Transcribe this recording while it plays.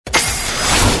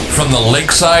from the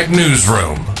Lakeside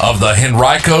Newsroom of the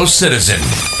Henrico Citizen,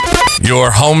 your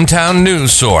hometown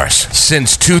news source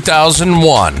since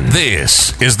 2001.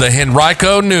 This is the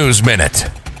Henrico News Minute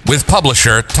with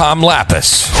publisher Tom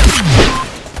Lappas.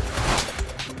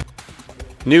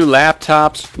 New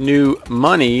laptops, new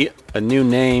money, a new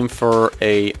name for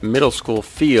a middle school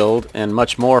field, and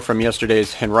much more from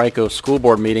yesterday's Henrico School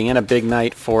Board meeting, and a big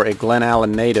night for a Glen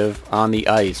Allen native on the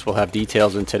ice. We'll have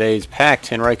details in today's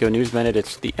packed Henrico News Minute.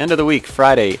 It's the end of the week,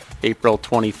 Friday, April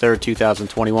 23rd,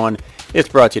 2021. It's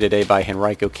brought to you today by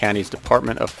Henrico County's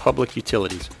Department of Public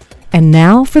Utilities. And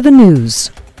now for the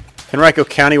news. Henrico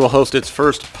County will host its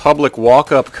first public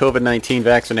walk-up COVID-19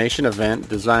 vaccination event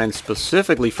designed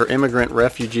specifically for immigrant,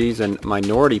 refugees, and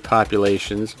minority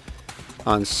populations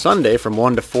on Sunday from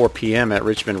 1 to 4 p.m. at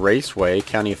Richmond Raceway.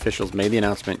 County officials made the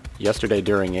announcement yesterday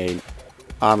during an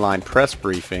online press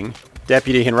briefing.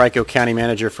 Deputy Henrico County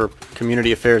Manager for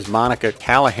Community Affairs Monica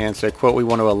Callahan said, quote, "We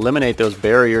want to eliminate those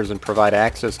barriers and provide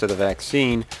access to the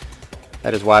vaccine.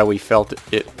 That is why we felt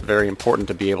it very important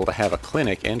to be able to have a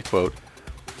clinic," end quote.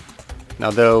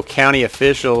 Now, though county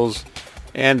officials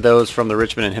and those from the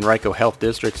Richmond and Henrico health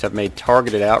districts have made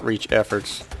targeted outreach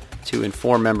efforts to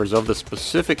inform members of the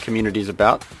specific communities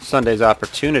about Sunday's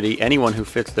opportunity, anyone who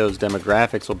fits those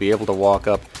demographics will be able to walk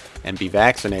up and be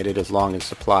vaccinated as long as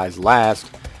supplies last.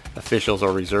 Officials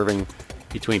are reserving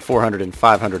between 400 and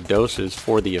 500 doses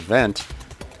for the event.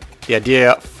 The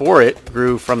idea for it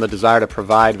grew from the desire to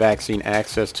provide vaccine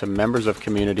access to members of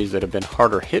communities that have been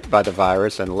harder hit by the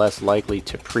virus and less likely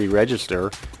to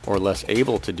pre-register or less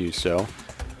able to do so.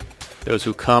 Those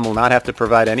who come will not have to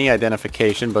provide any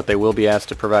identification, but they will be asked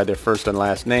to provide their first and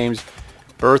last names,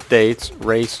 birth dates,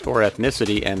 race or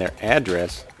ethnicity, and their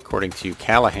address, according to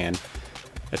Callahan.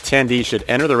 Attendees should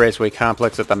enter the Raceway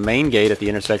complex at the main gate at the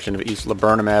intersection of East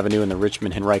Laburnum Avenue and the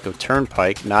Richmond-Henrico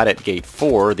Turnpike, not at Gate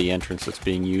 4, the entrance that's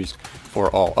being used for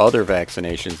all other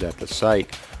vaccinations at the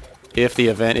site. If the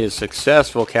event is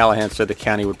successful, Callahan said the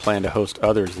county would plan to host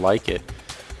others like it.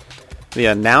 The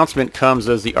announcement comes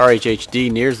as the RHHD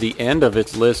nears the end of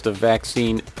its list of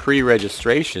vaccine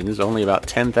pre-registrations. Only about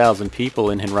 10,000 people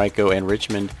in Henrico and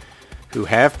Richmond who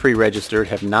have pre-registered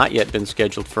have not yet been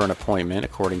scheduled for an appointment,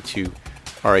 according to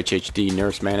RHHD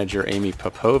Nurse Manager Amy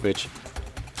Popovich.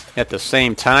 At the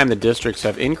same time, the districts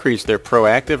have increased their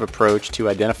proactive approach to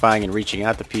identifying and reaching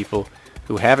out to people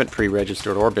who haven't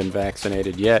pre-registered or been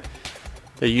vaccinated yet.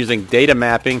 They're using data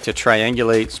mapping to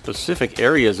triangulate specific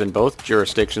areas in both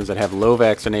jurisdictions that have low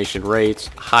vaccination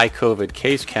rates, high COVID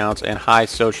case counts, and high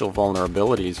social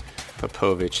vulnerabilities,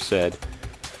 Popovich said.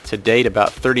 To date,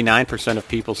 about 39% of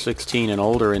people 16 and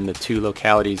older in the two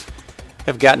localities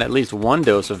have gotten at least one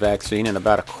dose of vaccine, and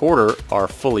about a quarter are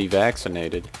fully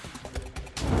vaccinated.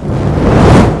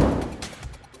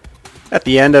 At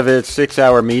the end of its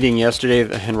 6-hour meeting yesterday,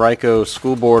 the Henrico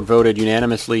School Board voted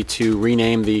unanimously to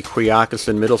rename the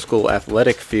Quioccasin Middle School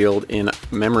athletic field in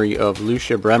memory of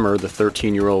Lucia Bremer, the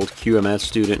 13-year-old QMS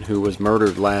student who was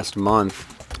murdered last month.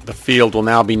 The field will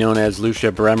now be known as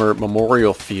Lucia Bremer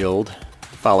Memorial Field,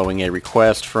 following a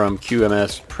request from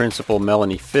QMS Principal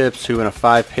Melanie Phipps, who in a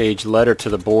 5-page letter to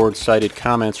the board cited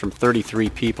comments from 33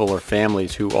 people or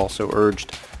families who also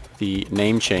urged the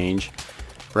name change.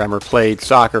 Bremer played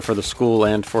soccer for the school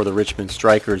and for the Richmond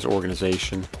Strikers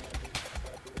organization.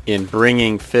 In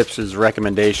bringing Phipps's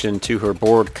recommendation to her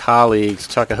board colleagues,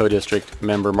 Tuckahoe District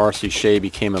member Marcy Shea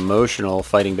became emotional,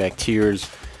 fighting back tears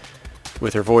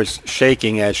with her voice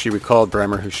shaking as she recalled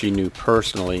Bremer, who she knew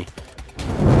personally.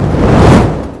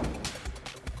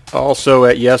 Also,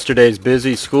 at yesterday's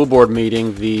busy school board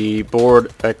meeting, the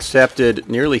board accepted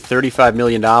nearly $35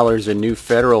 million in new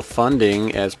federal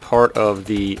funding as part of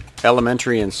the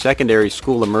Elementary and Secondary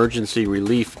School Emergency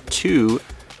Relief 2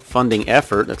 funding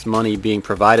effort. That's money being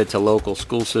provided to local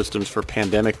school systems for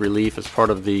pandemic relief as part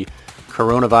of the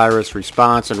Coronavirus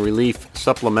Response and Relief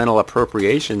Supplemental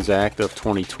Appropriations Act of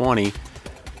 2020.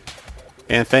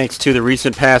 And thanks to the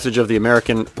recent passage of the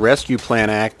American Rescue Plan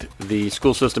Act, the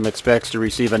school system expects to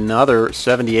receive another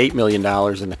 $78 million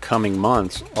in the coming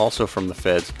months, also from the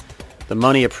feds. The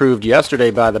money approved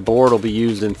yesterday by the board will be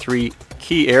used in 3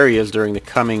 key areas during the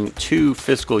coming 2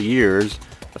 fiscal years,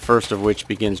 the first of which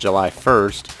begins July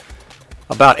 1st.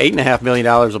 About $8.5 million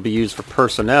will be used for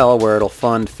personnel, where it'll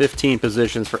fund 15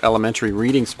 positions for elementary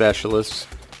reading specialists,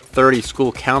 30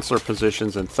 school counselor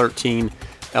positions, and 13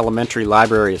 elementary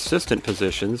library assistant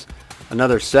positions.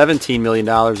 Another $17 million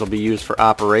will be used for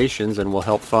operations and will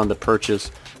help fund the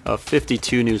purchase of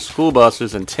 52 new school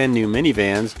buses and 10 new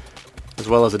minivans, as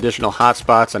well as additional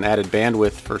hotspots and added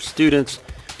bandwidth for students,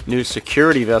 new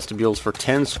security vestibules for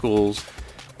 10 schools,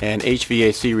 and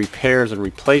HVAC repairs and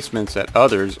replacements at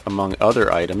others, among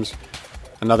other items.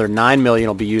 Another $9 million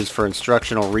will be used for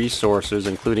instructional resources,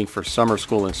 including for summer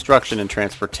school instruction and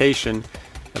transportation,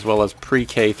 as well as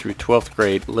pre-K through 12th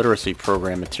grade literacy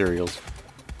program materials.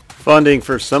 Funding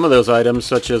for some of those items,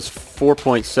 such as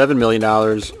 $4.7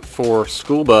 million for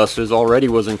school buses, already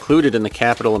was included in the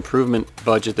capital improvement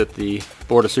budget that the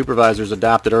Board of Supervisors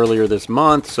adopted earlier this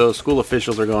month, so school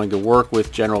officials are going to work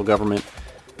with general government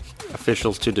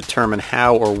officials to determine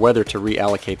how or whether to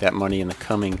reallocate that money in the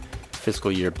coming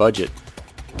fiscal year budget.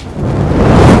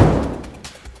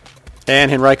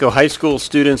 And Henrico High School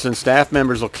students and staff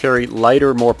members will carry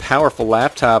lighter, more powerful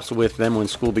laptops with them when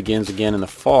school begins again in the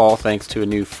fall, thanks to a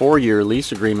new 4-year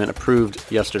lease agreement approved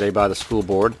yesterday by the school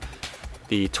board.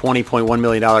 The $20.1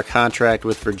 million contract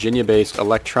with Virginia-based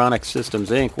Electronic Systems,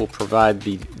 Inc. will provide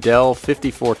the Dell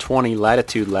 5420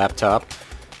 Latitude laptop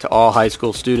to all high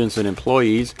school students and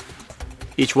employees.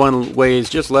 Each one weighs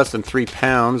just less than 3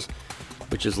 pounds,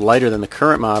 which is lighter than the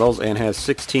current models, and has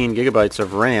 16 gigabytes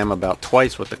of RAM, about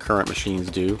twice what the current machines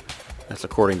do. That's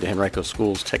according to Henrico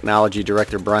Schools Technology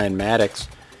Director Brian Maddox.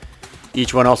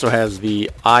 Each one also has the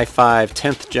i5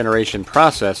 10th generation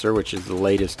processor, which is the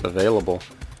latest available.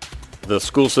 The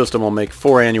school system will make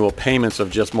 4 annual payments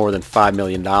of just more than $5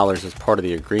 million as part of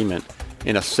the agreement.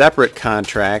 In a separate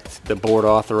contract, the board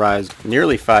authorized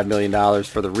nearly $5 million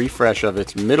for the refresh of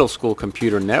its middle school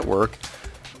computer network.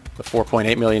 The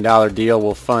 $4.8 million deal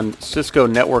will fund Cisco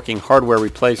networking hardware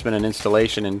replacement and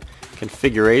installation and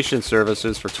configuration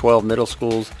services for 12 middle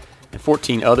schools and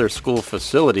 14 other school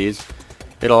facilities.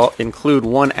 It'll include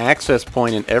one access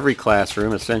point in every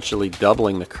classroom, essentially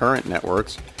doubling the current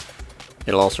networks.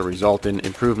 It'll also result in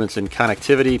improvements in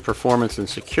connectivity, performance, and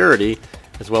security,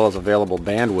 as well as available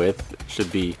bandwidth. It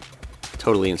should be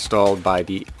totally installed by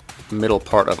the middle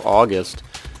part of August.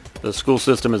 The school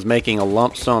system is making a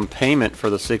lump sum payment for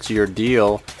the 6-year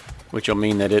deal, which will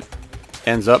mean that it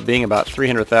ends up being about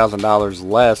 $300,000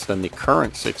 less than the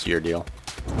current 6-year deal.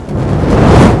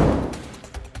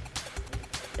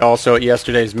 Also at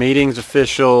yesterday's meetings,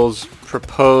 officials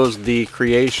proposed the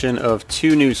creation of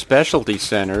 2 new specialty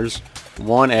centers,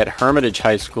 one at Hermitage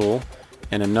High School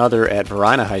and another at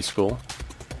Varina High School.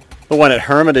 The one at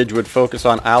Hermitage would focus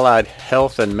on allied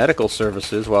health and medical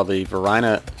services, while the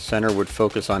Varina Center would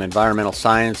focus on environmental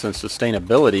science and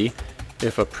sustainability.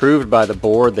 If approved by the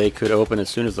board, they could open as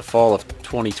soon as the fall of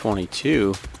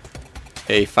 2022.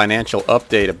 A financial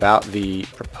update about the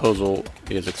proposal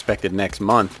is expected next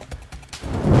month.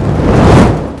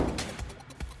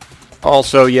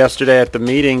 Also yesterday at the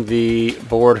meeting, the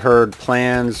board heard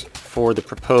plans for the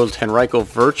proposed Henrico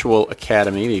Virtual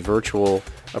Academy, the virtual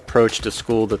approach to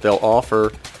school that they'll offer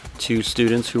to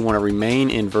students who want to remain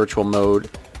in virtual mode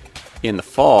in the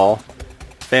fall.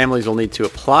 Families will need to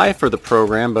apply for the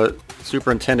program, but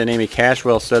Superintendent Amy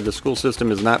Cashwell said the school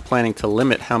system is not planning to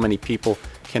limit how many people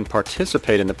can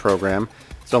participate in the program.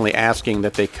 It's only asking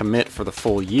that they commit for the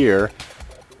full year.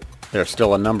 There are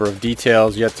still a number of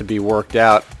details yet to be worked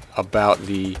out about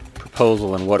the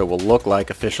proposal and what it will look like.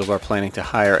 Officials are planning to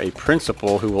hire a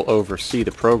principal who will oversee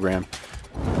the program.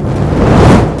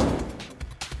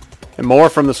 And more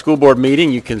from the school board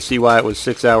meeting. You can see why it was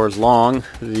 6 hours long.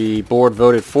 The board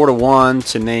voted 4-1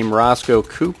 to name Roscoe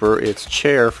Cooper its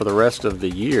chair for the rest of the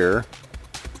year.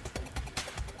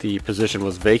 The position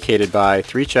was vacated by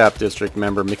Three Chop District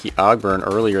member Mickey Ogburn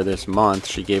earlier this month.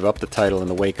 She gave up the title in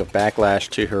the wake of backlash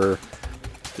to her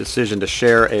decision to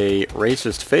share a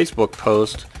racist Facebook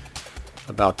post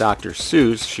about Dr.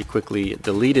 Seuss. She quickly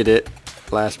deleted it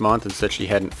last month and said she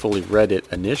hadn't fully read it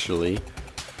initially.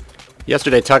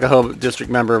 Yesterday, Tuckahoe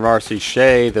District member Marcy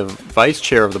Shea, the vice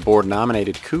chair of the board,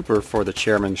 nominated Cooper for the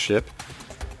chairmanship.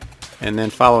 And then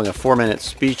following a 4-minute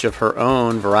speech of her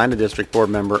own, Varina District board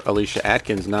member Alicia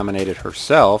Atkins nominated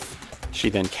herself. She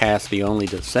then cast the only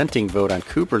dissenting vote on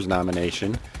Cooper's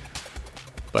nomination,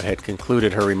 but had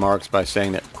concluded her remarks by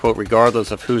saying that, quote,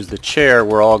 regardless of who's the chair,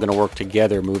 we're all going to work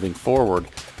together moving forward,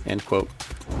 end quote.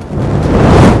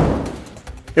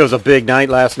 It was a big night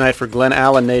last night for Glen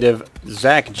Allen native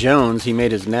Zach Jones. He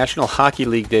made his National Hockey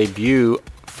League debut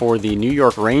for the New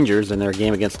York Rangers in their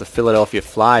game against the Philadelphia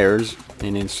Flyers,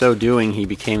 and in so doing, he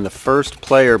became the first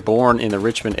player born in the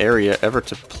Richmond area ever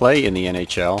to play in the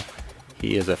NHL.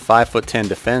 He is a 5'10"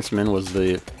 defenseman, was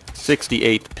the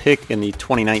 68th pick in the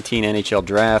 2019 NHL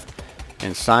draft,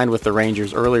 and signed with the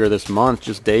Rangers earlier this month,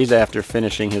 just days after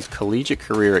finishing his collegiate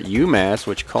career at UMass,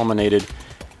 which culminated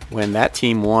when that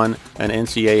team won an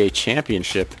NCAA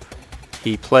championship.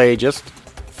 He played just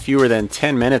fewer than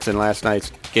 10 minutes in last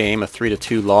night's game, a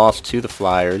 3-2 loss to the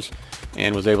Flyers,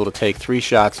 and was able to take 3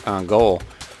 shots on goal.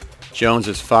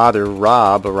 Jones's father,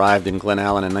 Rob, arrived in Glen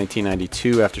Allen in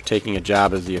 1992 after taking a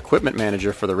job as the equipment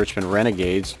manager for the Richmond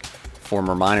Renegades,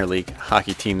 former minor league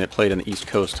hockey team that played in the East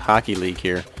Coast Hockey League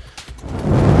here.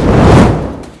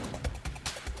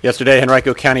 Yesterday,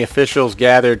 Henrico County officials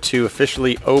gathered to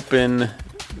officially open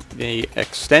the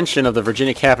extension of the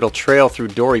Virginia Capitol Trail through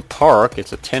Dorey Park.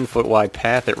 It's a 10-foot wide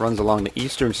path that runs along the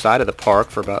eastern side of the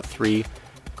park for about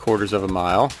 3/4 of a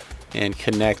mile and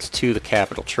connects to the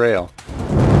Capitol Trail.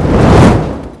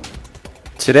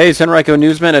 Today's Henrico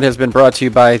News Minute has been brought to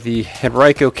you by the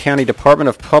Henrico County Department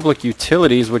of Public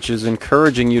Utilities, which is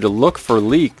encouraging you to look for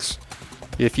leaks.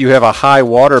 If you have a high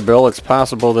water bill, it's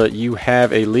possible that you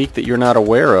have a leak that you're not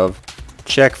aware of.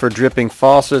 Check for dripping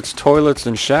faucets, toilets,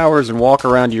 and showers, and walk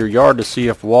around your yard to see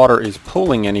if water is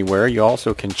pooling anywhere. You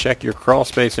also can check your crawl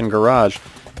space and garage.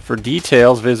 For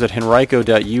details, visit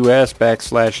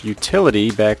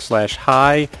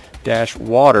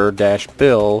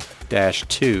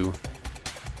henrico.us/utility/high-water-bill-2.